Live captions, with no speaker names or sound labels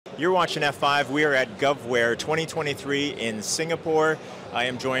You're watching F5. We are at GovWare 2023 in Singapore. I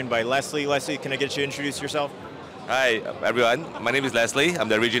am joined by Leslie. Leslie, can I get you to introduce yourself? Hi everyone, my name is Leslie. I'm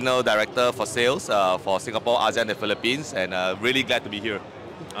the Regional Director for Sales for Singapore, ASEAN and Philippines, and really glad to be here.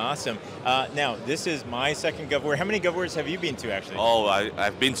 Awesome. Now, this is my second GovWare. How many GovWares have you been to actually? Oh,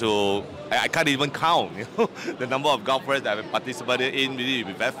 I've been to, I can't even count the number of GovWares that I've participated in, maybe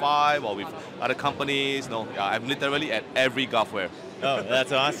with F5 or with other companies. No, I'm literally at every GovWare. Oh,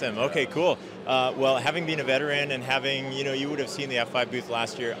 that's awesome. Okay, cool. Well, having been a veteran and having, you would have seen the F5 booth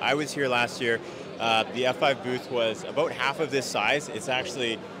last year. I was here last year. The F5 booth was about half of this size. It's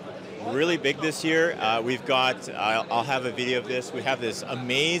actually really big this year. We've got, I'll have a video of this, we have this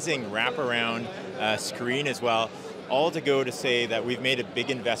amazing wraparound screen as well, all to go to say that we've made a big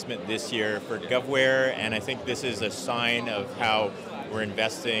investment this year for GovWare, and I think this is a sign of how we're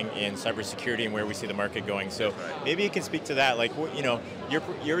investing in cybersecurity and where we see the market going. So maybe you can speak to that. Like,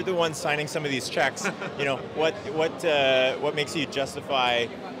 you're the one signing some of these checks. What makes you justify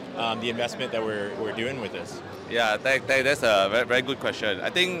the investment that we're doing with this? Yeah, that's a very, very good question. I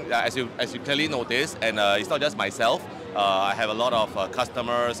think as you clearly noticed, and it's not just myself, I have a lot of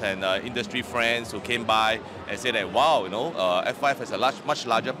customers and industry friends who came by and said that, wow, F5 has a much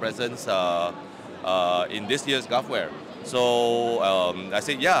larger presence in this year's GovWare. So I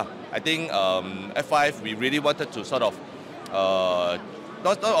said, yeah, I think F5, we really wanted to sort of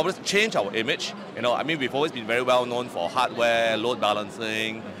not always change our image. I mean, we've always been very well known for hardware, load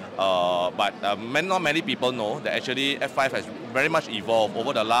balancing, but not many people know that actually F5 has very much evolved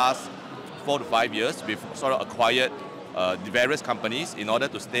over the last 4 to 5 years. We've sort of acquired the various companies in order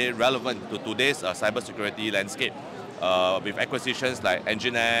to stay relevant to today's cybersecurity landscape. With acquisitions like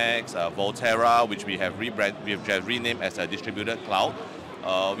Nginx, Volterra, which we have renamed as a distributed cloud,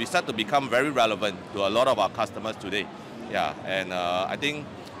 we start to become very relevant to a lot of our customers today. Yeah, and I think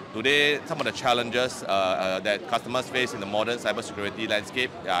today some of the challenges that customers face in the modern cybersecurity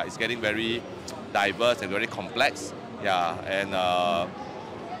landscape is getting very diverse and very complex. Yeah, and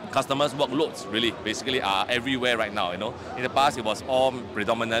customers' workloads really basically are everywhere right now. In the past it was all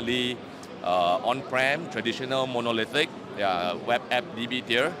predominantly on-prem, traditional monolithic, web app DB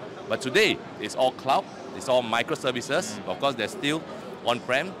tier. But today, it's all cloud, it's all microservices. Of course, they're still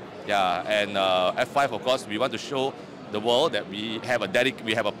on-prem. Yeah, and F5, of course, we want to show the world that we have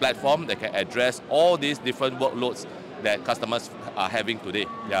a platform that can address all these different workloads that customers are having today.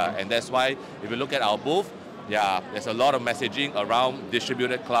 Yeah, and that's why if you look at our booth, there's a lot of messaging around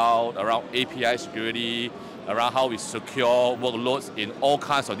distributed cloud, around API security, around how we secure workloads in all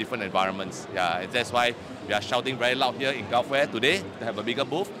kinds of different environments. Yeah, and that's why we are shouting very loud here in GovWare today to have a bigger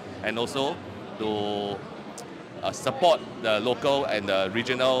booth, and also to support the local and the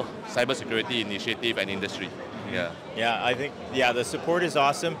regional cybersecurity initiative and industry. Yeah, I think the support is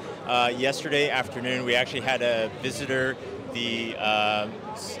awesome. Yesterday afternoon, we actually had a visitor. The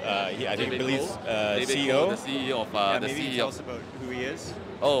CEO. The CEO of maybe tell us about who he is.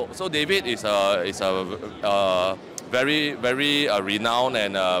 Oh, so David is a very, very renowned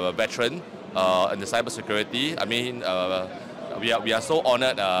and veteran in the cybersecurity. I mean, we are so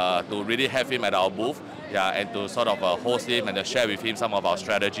honored to really have him at our booth, and to sort of host him and to share with him some of our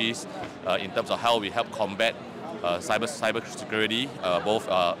strategies in terms of how we help combat cybersecurity, both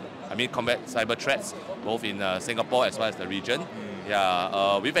combat cyber threats, both in Singapore as well as the region.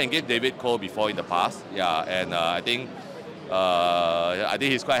 We've engaged David Koh before in the past. And I think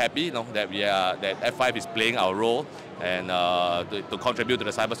he's quite happy, that that F5 is playing our role and to contribute to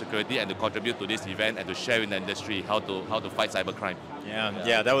the cybersecurity and to contribute to this event and to share in the industry how to fight cybercrime.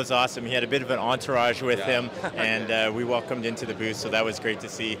 Yeah, that was awesome. He had a bit of an entourage with him, and we welcomed into the booth, so that was great to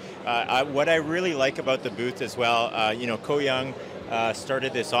see. What I really like about the booth as well, Ko Young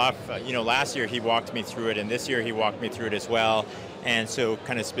started this off, last year he walked me through it, and this year he walked me through it as well. And so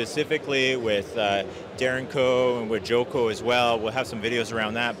kind of specifically with Darren Ko and with Joko as well, we'll have some videos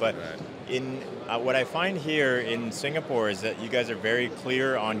around that, but what I find here in Singapore is that you guys are very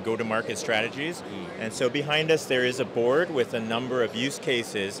clear on go-to-market strategies. And so behind us there is a board with a number of use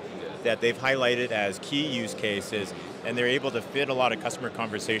cases that they've highlighted as key use cases, and they're able to fit a lot of customer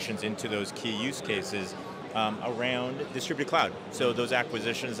conversations into those key use cases around distributed cloud. So those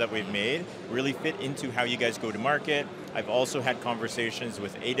acquisitions that we've made really fit into how you guys go to market. I've also had conversations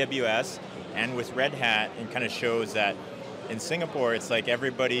with AWS and with Red Hat, and kind of shows that in Singapore, it's like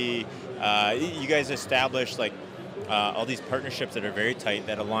everybody, you guys established like all these partnerships that are very tight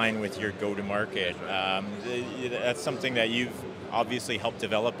that align with your go-to-market. That's something that you've obviously helped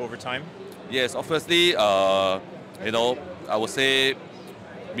develop over time? Yes, obviously, I would say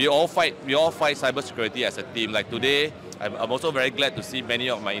we all fight cybersecurity as a team. Like today, I'm also very glad to see many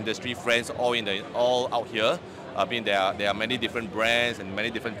of my industry friends all out here. I mean, there are many different brands and many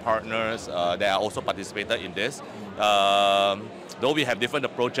different partners that are also participated in this. Though we have different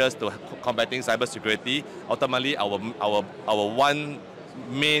approaches to combating cybersecurity, ultimately our one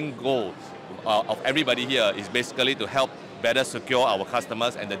main goal of everybody here is basically to help better secure our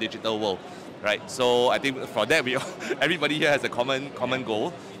customers and the digital world, right? So I think for that, everybody here has a common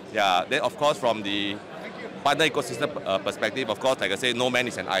goal. Yeah. Then of course from the partner ecosystem perspective, of course, like I said, no man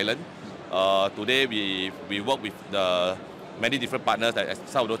is an island. Today we work with the many different partners, like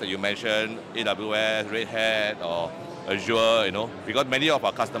some of those that you mentioned, AWS, Red Hat, or Azure, you know, because many of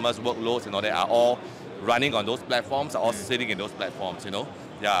our customers' workloads and all that are all running on those platforms, are all sitting in those platforms, you know.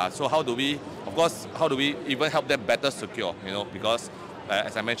 Yeah, so how do we even help them better secure, you know, because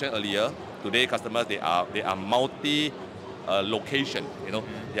as I mentioned earlier, today customers, they are multi location, you know.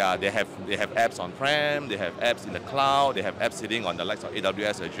 Yeah, they have apps on-prem, they have apps in the cloud, they have apps sitting on the likes of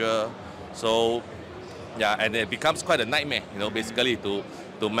AWS, Azure. So yeah, and it becomes quite a nightmare, you know, basically to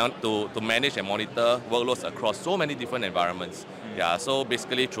manage and monitor workloads across so many different environments. Yeah, so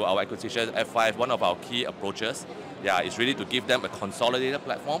basically through our acquisition F5, one of our key approaches, yeah, is really to give them a consolidated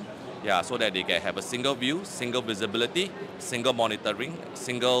platform, yeah, so that they can have a single view, single visibility, single monitoring,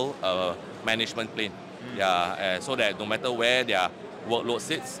 single management plane. Yeah, so that no matter where their workload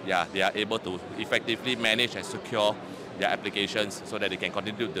sits, yeah, they are able to effectively manage and secure their applications so that they can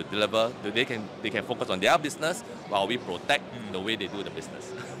continue to deliver, they can focus on their business while we protect the way they do the business.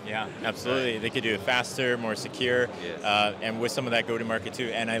 Yeah, absolutely. They could do it faster, more secure, Yes. and with some of that go-to-market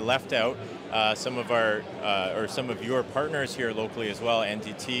too. And I left out some of your partners here locally as well,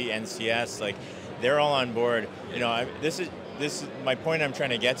 NTT, NCS, like they're all on board. You know, this is my point I'm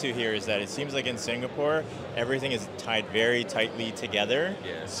trying to get to here is that it seems like in Singapore, everything is tied very tightly together,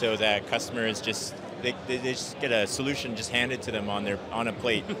 Yes. so that customers just they just get a solution just handed to them on a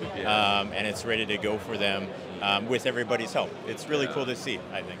plate, Yeah. and it's ready to go for them with everybody's help. It's really cool to see,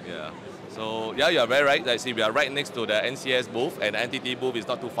 I think. Yeah. So yeah, you are very right. I see we are right next to the NCS booth, and the NTT booth is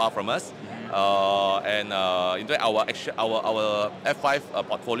not too far from us. In fact, our F5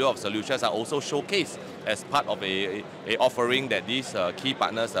 portfolio of solutions are also showcased as part of a offering that these key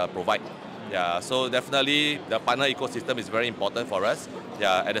partners provide. Yeah, so definitely the partner ecosystem is very important for us.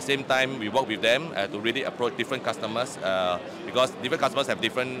 Yeah, at the same time, we work with them to really approach different customers because different customers have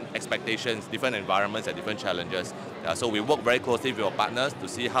different expectations, different environments, and different challenges. So we work very closely with our partners to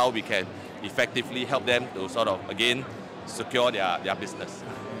see how we can effectively help them to sort of, again, secure their business.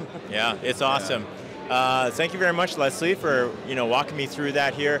 Yeah, it's awesome. Thank you very much, Leslie, for walking me through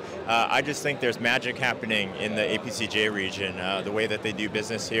that here. I just think there's magic happening in the APCJ region. The way that they do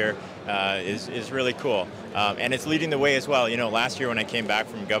business here is really cool, and it's leading the way as well. Last year when I came back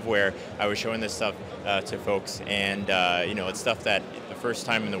from GovWare, I was showing this stuff to folks, and it's stuff that the first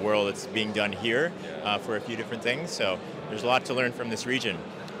time in the world it's being done here for a few different things. So there's a lot to learn from this region.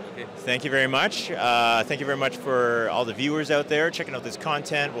 Thank you very much. Thank you very much for all the viewers out there checking out this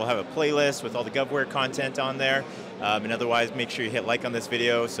content. We'll have a playlist with all the GovWare content on there. And otherwise, make sure you hit like on this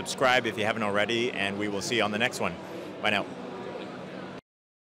video, subscribe if you haven't already, and we will see you on the next one. Bye now.